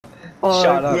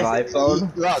Shot on Yes,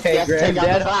 iPhone. look, Hey, yes, take out the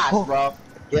granddad. flash, bro.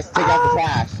 Yes, take out the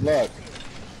flash.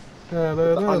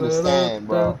 Look, understand,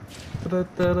 bro.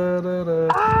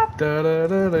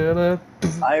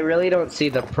 I really don't see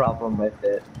the problem with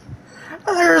it.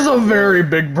 There's a very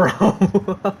big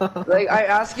problem. Like, I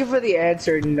ask you for the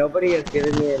answer, and nobody has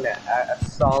given me a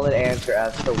solid answer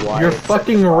as to why Your it's such a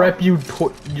fucking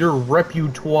problem. your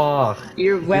repertoire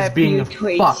Your is being fucked.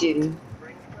 reputation.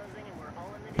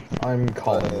 I'm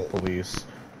calling the police.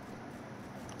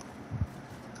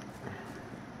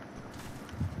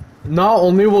 Not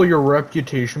only will your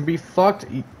reputation be fucked,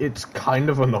 it's kind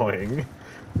of annoying.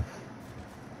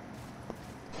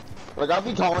 Like, I'll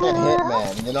be calling it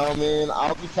Hitman, you know what I mean?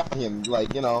 I'll be telling him,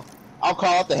 like, you know, I'll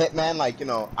call up the Hitman, like, you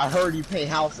know, I heard you paint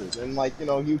houses, and, like, you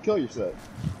know, you kill yourself.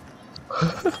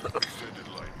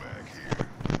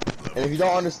 And if you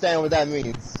don't understand what that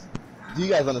means, do you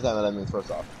guys understand what that means, first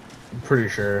off? I'm pretty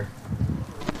sure.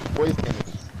 What do you think it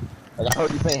means? Like, I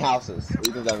heard you paint houses. What do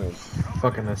you think that means?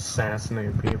 Fucking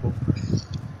assassinate people.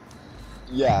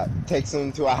 Yeah, takes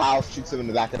them to a house, shoots them in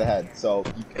the back of the head. So,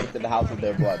 you painted the house with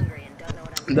their blood.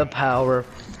 The power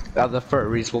of the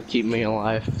furries will keep me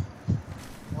alive.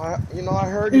 You know, I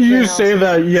heard You paint say houses.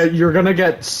 that, yeah, you're gonna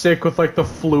get sick with like the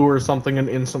flu or something and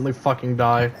instantly fucking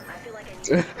die.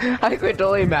 I could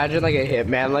totally imagine like a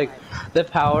hitman, like the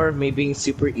power of me being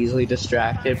super easily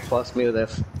distracted, plus me with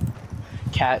a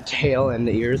cat tail and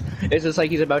the ears. It's just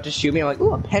like he's about to shoot me. I'm like,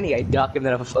 ooh, a penny. I duck, and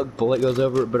then a bullet goes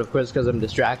over it. But of course, because I'm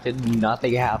distracted,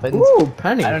 nothing happens. Ooh,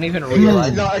 penny. I don't even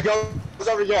realize. No, it goes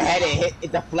over your head and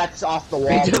it deflects off the wall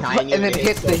And behind you. then it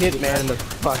hits the hitman in the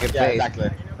fucking Yeah, face.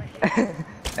 exactly.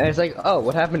 And it's like, oh,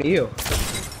 what happened to you?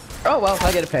 Oh well,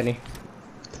 I get a penny.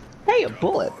 Hey, a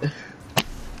bullet.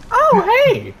 Oh,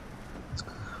 hey!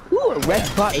 Ooh, a red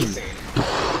button.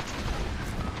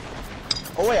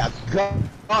 Oh wait, a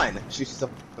gun! Shoots the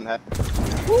fucking head.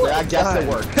 Ooh, Yeah, I guess gun. it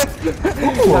worked. Ooh,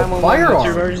 a 911, firearm. what's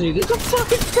your emergency? There's a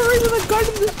fucking furry with a gun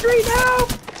in the street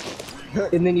now!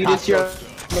 And then you just hear on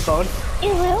the phone,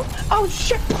 hello? Oh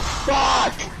shit!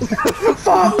 Fuck!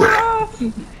 Fuck!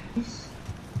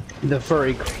 The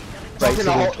furry crisis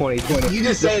Fucking of 2020. You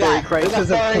just The say furry that. crisis of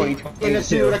There's a furry in a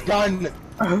suit 2022. with a gun.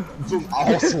 Boom, a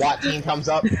whole SWAT team comes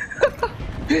up.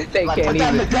 They Like, can't put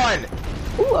down the even. gun!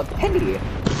 Ooh, a penny!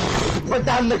 Put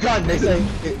down the gun! They say,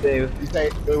 They- you say,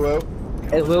 woo.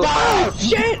 It will. No! Oh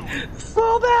shit!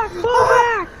 Fall back! Fall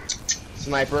back!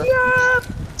 Sniper.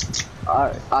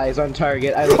 Yeah! Eyes on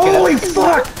target. I look Holy at it.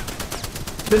 fuck!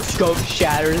 The scope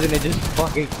shatters and it just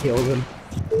fucking kills him.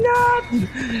 No!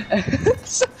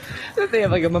 They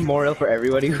have like a memorial for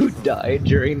everybody who died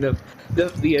during the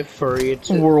furry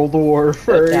World War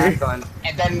Furry. attack on.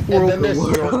 And then World there's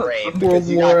War- your grave. World Because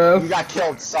you War got, F. you got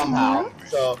killed somehow.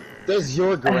 So, there's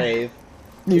your grave.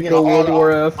 You know, go all World the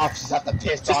War F. officers have to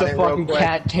piss Just on a it real fucking quick.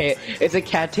 cat tail. It's a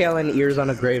cat tail and ears on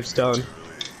a gravestone.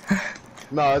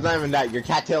 No, it's not even that. Your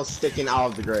cattail's sticking out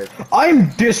of the grave.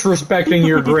 I'm disrespecting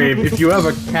your grave if you have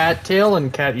a cat tail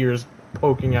and cat ears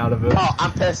poking out of it. Oh,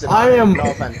 I'm pissing on I it. am- No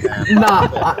offense, man.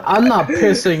 I'm not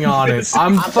pissing on it.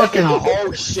 I'm I'm taking fucking. a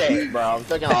whole shit, bro. I'm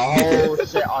taking a whole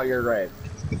shit on your grave.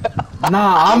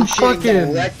 Nah, I'm shitting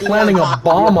fucking directly planting on a top of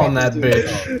bomb your on that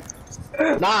face, bitch.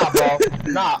 Nah,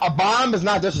 bro. Nah, a bomb is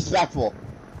not disrespectful.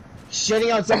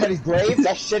 Shitting on somebody's grave,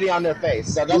 that's shitting on their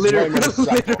face. So that's way more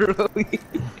disrespectful. Literally.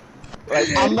 Like,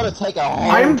 I'm gonna take a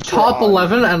whole I'm shit top on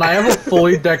 11 and I have a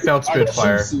fully decked out a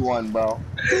Spitfire. juicy one, bro.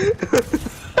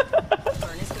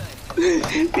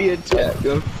 The attack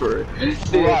of furry. The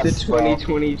Trust, bro.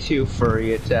 2022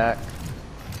 furry attack.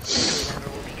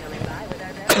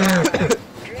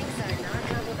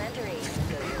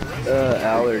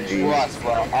 Allergies. Trust,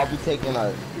 bro. I'll be taking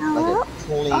a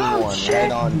clean Oh, one shit.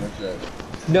 right on your shit.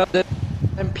 No,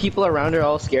 and people around are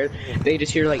all scared. They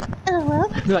just hear like,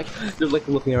 they're like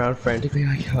looking around frantically,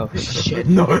 like, oh shit.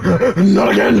 No,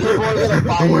 not again! People are gonna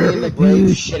find you in the grave,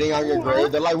 shitting on your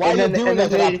grave. They're like, why And are then, you doing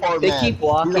that to they, that poor they man? keep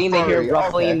walking, He's a they hear furry.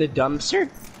 ruffling Okay. in the dumpster.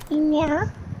 Yeah.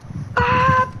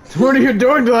 What are you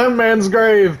doing to that man's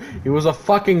grave? He was a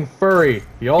fucking furry.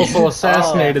 He also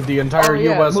assassinated the entire Oh,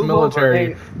 yeah, U.S. move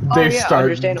military. over. They yeah, start.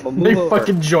 understandable. Move They over.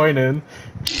 fucking join in.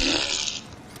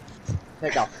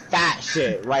 Take a fat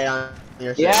shit right on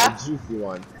your shit. Yeah? A juicy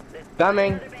one.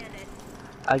 Coming.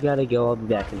 I gotta go, I'll be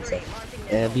back in a second.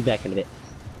 I'll be back in a bit.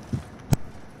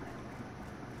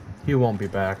 He won't be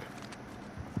back.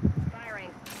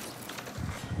 Firing.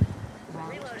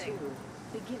 Reloading.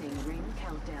 Beginning ring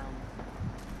countdown.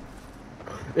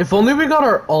 If only we got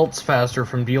our ults faster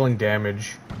from dealing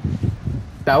damage.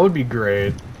 That would be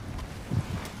great.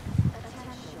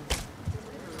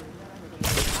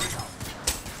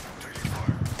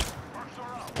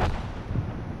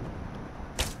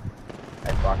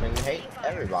 hate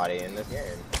everybody in this game.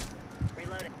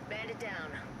 Reloading. Bandit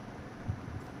down.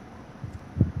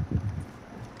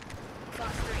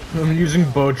 Fox 3. I'm using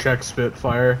Bocek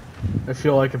Spitfire. I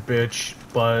feel like a bitch,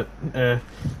 but eh.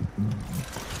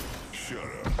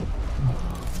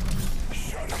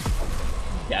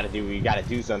 Gotta do what you gotta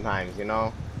do sometimes, you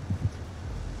know?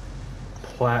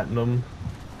 Platinum.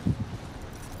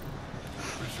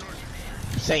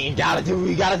 Saying you gotta do what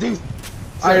you gotta do.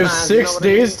 I have Sometimes, you know 6 what I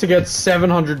days mean? to get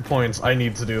 700 points. I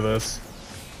need to do this.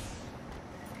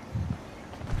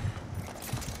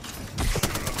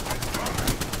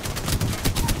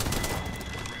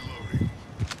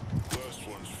 Last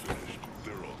one's finished.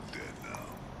 They're all dead now.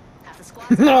 Half the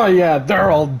squad's Oh yeah, they're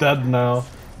all dead now.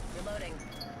 reloading.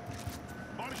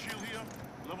 Body shield here.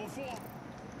 Level 4.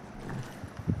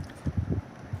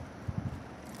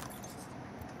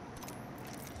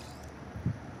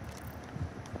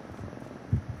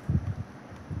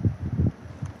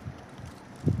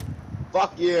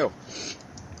 Fuck you. Alert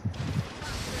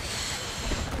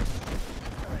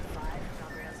 5.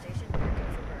 Drop ground station.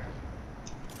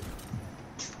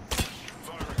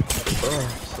 Go for burn. Oh,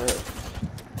 shit.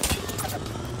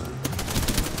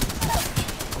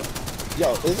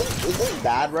 Yo, is this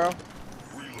bad, bro?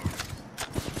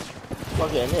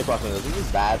 Okay, I need a question. Is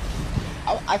this bad?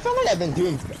 I felt like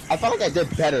I felt like I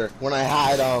did better when I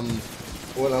had,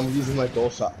 when I'm using my goal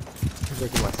shot.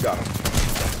 Breaking my stuff.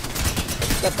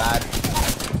 Is that bad?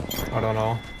 I don't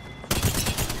know.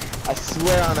 I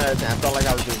swear on everything, I felt like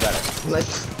I was doing better. Like,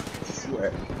 I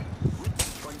swear.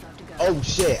 45 to go. Oh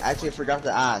shit, actually I forgot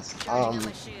to ask. Turning on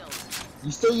my shield.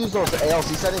 You still use those ALC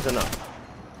settings or no?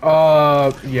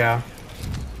 Yeah.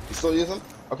 You still use them?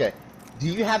 Okay. Do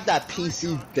you have that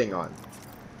PC thing on?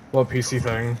 What PC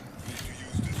thing?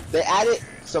 They added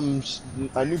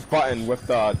a new button with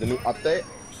the new update.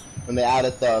 When they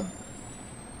added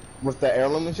with the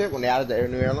heirloom and shit, when they added the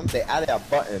new heirloom, they added a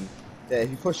button that if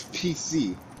you push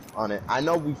PC on it, I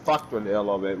know we fucked with it a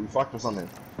little bit, we fucked with something.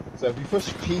 So if you push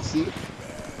PC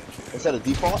instead of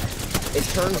default, it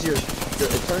turns your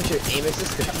aim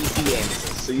assist to PC aim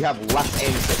assist, so you have less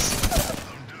aim assist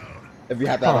if you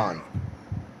have that on.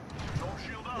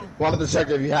 Wanted to check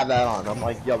if you have that on. I'm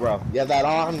like, yo, bro, you have that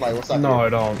on? Like, what's up? No, here? I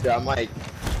don't. Yeah, I'm like,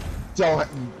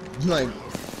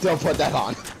 don't put that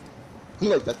on.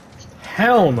 Like that.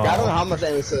 Hell no. I don't know how much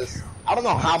aim assist. I don't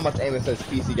know how much aim assist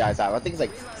PC guys have. I think it's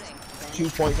like 2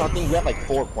 point something. We have like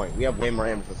 4 point. We have way more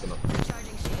aim assist than them.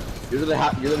 Charging shield. You're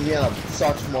gonna be at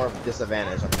such more of a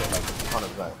disadvantage. I'm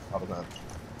like 100%.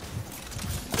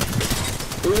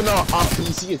 Even though on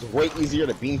PC it's way easier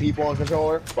to beam people on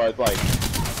controller, but it's like,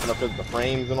 you know, because the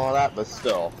frames and all that. But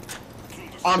still,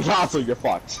 on console you're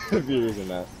fucked if you're using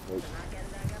that. Like, Not getting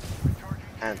back up.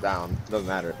 hands down, doesn't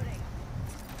matter.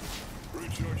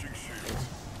 Recharging shield.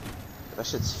 That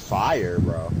shit's fire,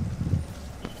 bro.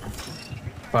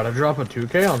 About to drop a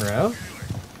 2K on Rev?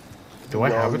 Do I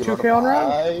Yo, have a you 2K wanna on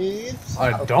Rev?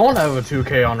 fight? I don't have a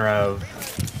 2K on Rev.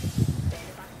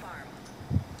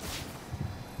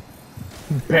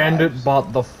 Bandit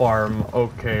bought the farm. Bandit bought the farm.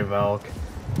 Okay, Valk.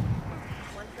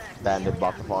 1 sec. Bandit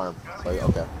bought the farm. Like,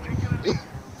 okay.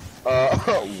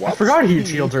 What? I forgot heat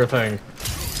shields are a thing.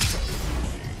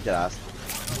 Get ass.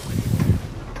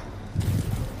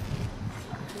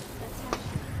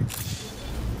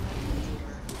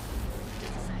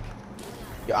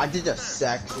 Yo, I did the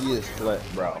sexiest flip,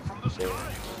 bro.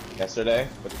 Yesterday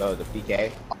with the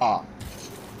PK. Ah,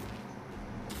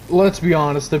 Let's be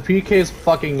honest, the PK is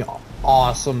fucking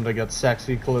awesome to get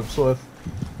sexy clips with.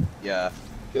 yeah.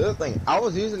 The other thing, I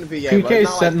was using the PK. but PK it's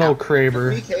not Sentinel like,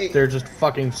 Kraber, the PK they're just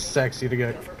fucking sexy to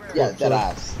get yeah, clips dead with.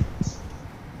 ass.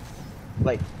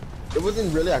 Like, it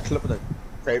wasn't really a clip with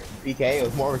the PK. It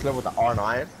was more of a clip with the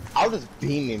R9. I was just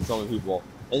beaming so many people,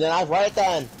 and then I was right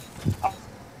then.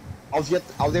 I was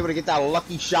able to get that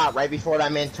lucky shot right before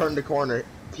that man turned the corner.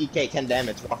 PK 10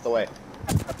 damage, walked away.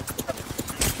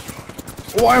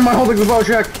 Why am I holding the bow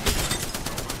check?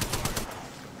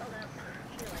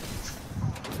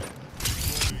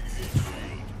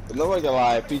 But nobody can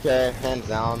lie, PK, hands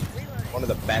down, one of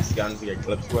the best guns to get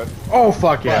clips with. Oh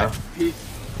fuck yeah.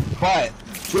 But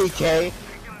PK,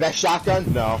 best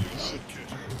shotgun? No.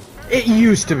 It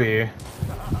used to be.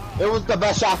 It was the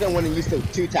best shotgun when it used to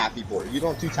 2-tap people. You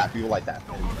don't 2-tap people like that.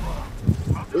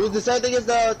 It was the same thing as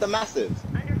the Massive.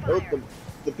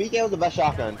 The PK was the best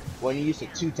shotgun when you used to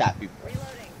 2-tap people.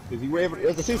 Because you were able, it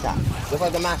was a 2-tap, just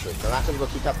like the Massive. The Massive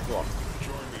was a 2-tap as well.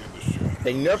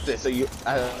 They nerfed it, so you,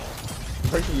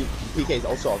 pretty sure PK is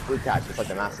also a 3-tap, just like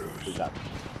the Massive 3-tap.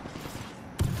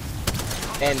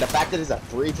 And the fact that it's a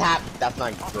 3-tap, that's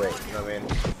not great, you know what I mean?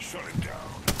 Shut it down.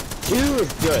 2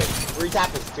 is good,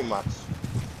 3-tap is too much.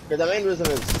 Because the main reason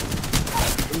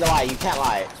is, no lie, you can't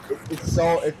lie.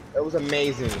 It was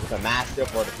amazing with the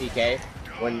Mastiff or the PK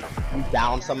when you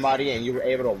down somebody and you were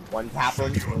able to one-tap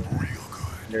them and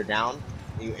they're down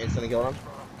and you instantly kill them.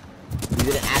 You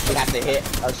didn't actually have to hit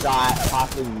a shot,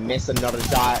 possibly miss another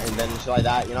shot, and then shit like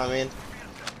that, you know what I mean?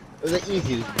 It was like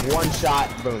easy, just one shot,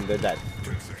 boom, they're dead.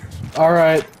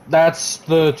 Alright, that's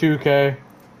the 2K.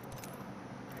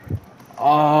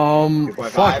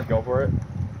 2.5, fuck. go for it.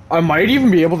 I might even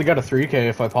be able to get a 3K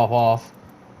if I pop off.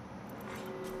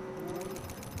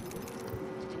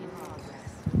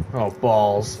 Oh,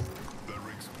 balls. That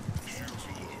ring's shields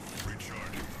are low.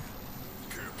 Recharging.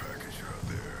 Care package out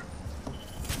there.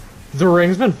 The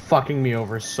ring's been fucking me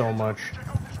over so much.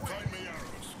 Find me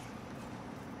arrows.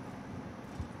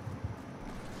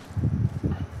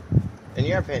 In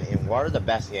your opinion, what are the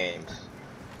best games?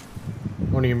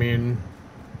 What do you mean?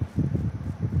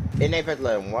 In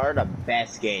particular, what are the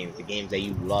best games? The games that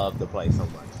you love to play so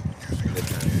much?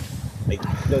 Like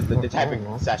the type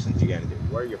of sessions you get into.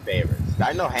 What are your favorites?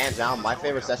 I know hands down my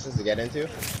favorite sessions to get into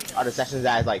are the sessions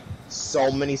that like so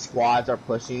many squads are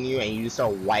pushing you and you just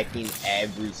start wiping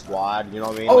every squad. You know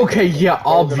what I mean? Okay, like, yeah, those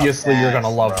are the obviously you're gonna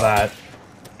best, love bro. that.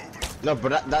 No,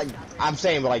 but I'm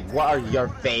saying, but like, what are your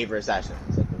favorite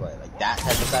sessions? Like that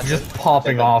type of session? Just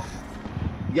popping Like, off.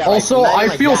 Yeah, Also, like, not I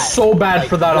even feel like that. so bad Like,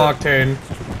 for that the- Octane.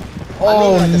 I mean,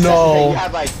 Oh like, the sessions no.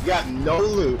 that you have no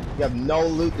loot. You have no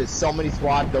loot. There's so many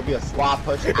squads. There'll be a squad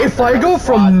push. If after I go another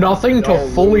squad, from nothing no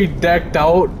to fully loot. decked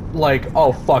out, like,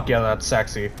 oh fuck yeah, that's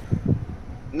sexy.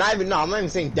 Not even, no, I'm not even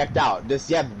saying decked out. Just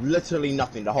you have literally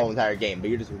nothing the whole entire game, but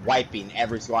you're just wiping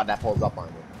every squad that pulls up on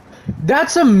you.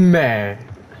 That's a meh.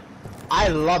 I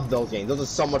love those games. Those are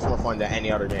so much more fun than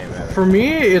any other game ever. For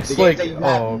me, it's The games like, that you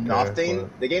have oh, okay, nothing.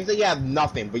 but- The games that you have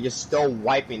nothing, but you're still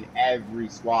wiping every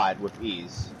squad with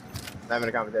ease. Not even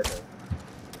a competition.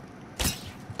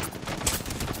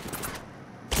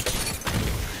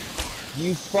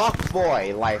 You fuck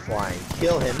boy, Lifeline.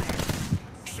 Kill him.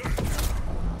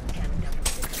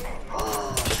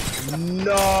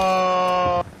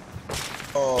 No.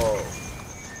 Oh.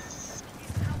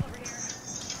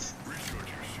 Recharge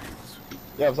your shields.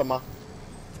 Yeah, what's up, ma?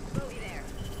 Bogey there.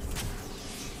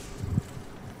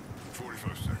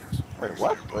 45 seconds. Wait,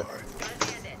 what? Standing by. Gotta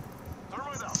it.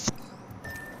 Thermite out.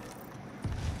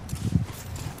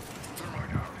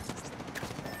 Thermite out.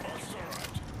 Box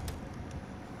arrived.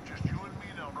 Just you and me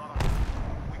now, brother.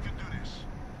 We can do this.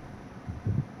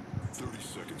 30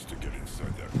 seconds to get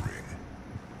inside that ring.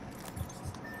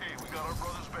 Hey, we got our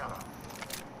brother's banner.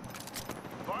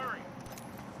 Firing.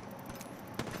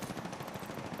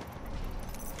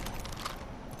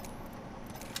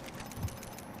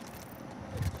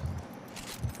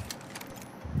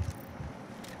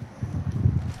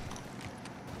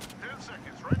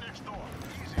 Right next door.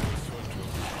 Easy. Join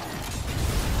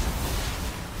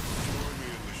me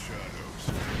in the shadows.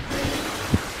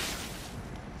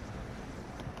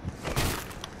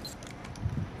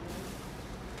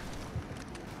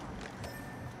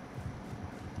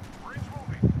 Ring's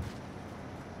moving.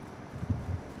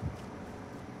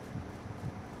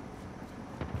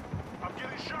 I'm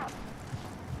getting shot.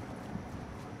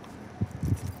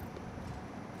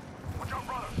 Watch out,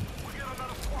 brother. We get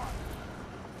another squad.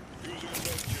 Using a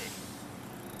med kit.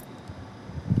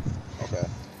 Okay.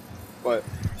 But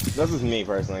this is me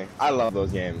personally. I love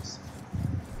those games.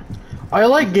 I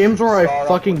like games where I Start off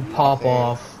fucking with pop nothing.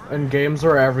 off, and games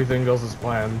where everything goes as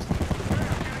planned.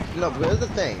 No, but here's the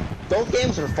thing. Those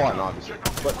games are fun, obviously.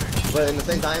 But in the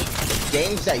same time,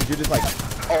 games that you're just like,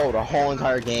 oh, the whole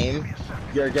entire game,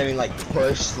 you're getting like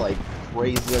pushed like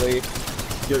crazily.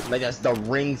 You're like that's the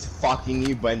ring's fucking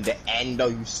you, but in the end though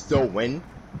you still win.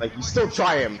 Like you still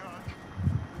triumph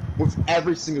with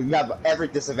every single you have every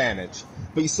disadvantage,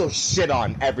 but you still shit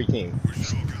on every team. We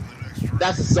shall get the next ring.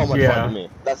 That's just so much Yeah. fun to me.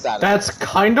 That's that. That's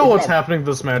kinda what's happening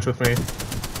this match with me.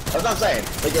 That's what I'm saying.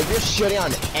 Like if you're shitting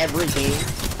on every team,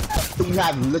 but you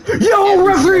have literally Yo,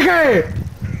 every single- Rodriguez!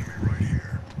 Enemy right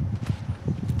here.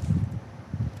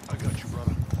 I got you,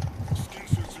 brother. Skin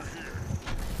suits are here.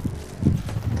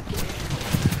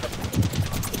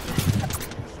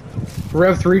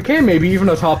 Rev 3K, maybe even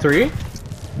a top 3?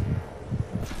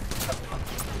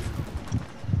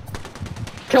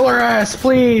 Killer ass,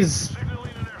 please! Signaling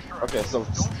an airstrike. Okay, so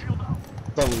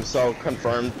Don't shield out. so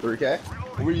confirmed 3K.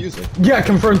 What were you using? Yeah,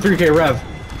 confirmed 3K Rev.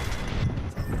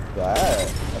 That.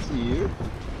 That's you.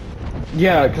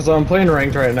 Yeah, because I'm playing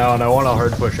ranked right now and I want to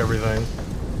hard push everything.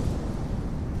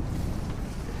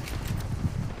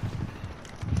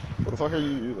 What the fuck are you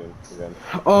using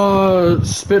again?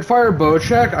 Spitfire bow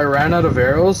check, I ran out of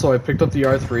arrows, so I picked up the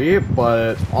R3,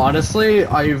 but honestly,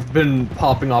 I've been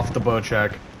popping off the bow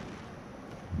check.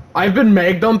 I've been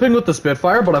mag dumping with the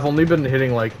Spitfire, but I've only been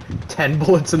hitting like 10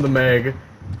 bullets in the mag.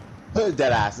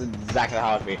 Deadass. It's exactly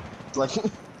how it be. It's like,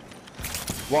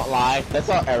 won't lie. That's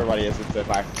how everybody is with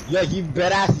Spitfire. Yeah, you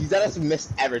deadass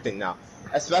missed everything now.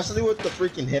 Especially with the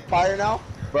freaking hipfire now.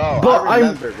 Bro, But I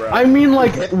remember, bro. I mean,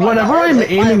 like, Hipfire- whenever I'm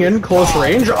hipfire aiming was in close God.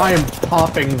 range, I am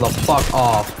popping the fuck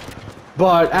off.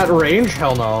 But at range,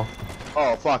 hell no.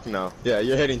 Oh, fuck no. Yeah,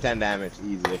 you're hitting 10 damage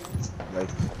easily. Like,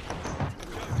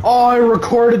 Oh, I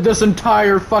recorded this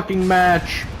entire fucking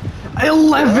match.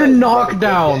 11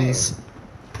 knockdowns.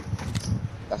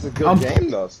 that's a good I'm- game,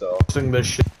 though, still. This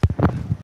shit.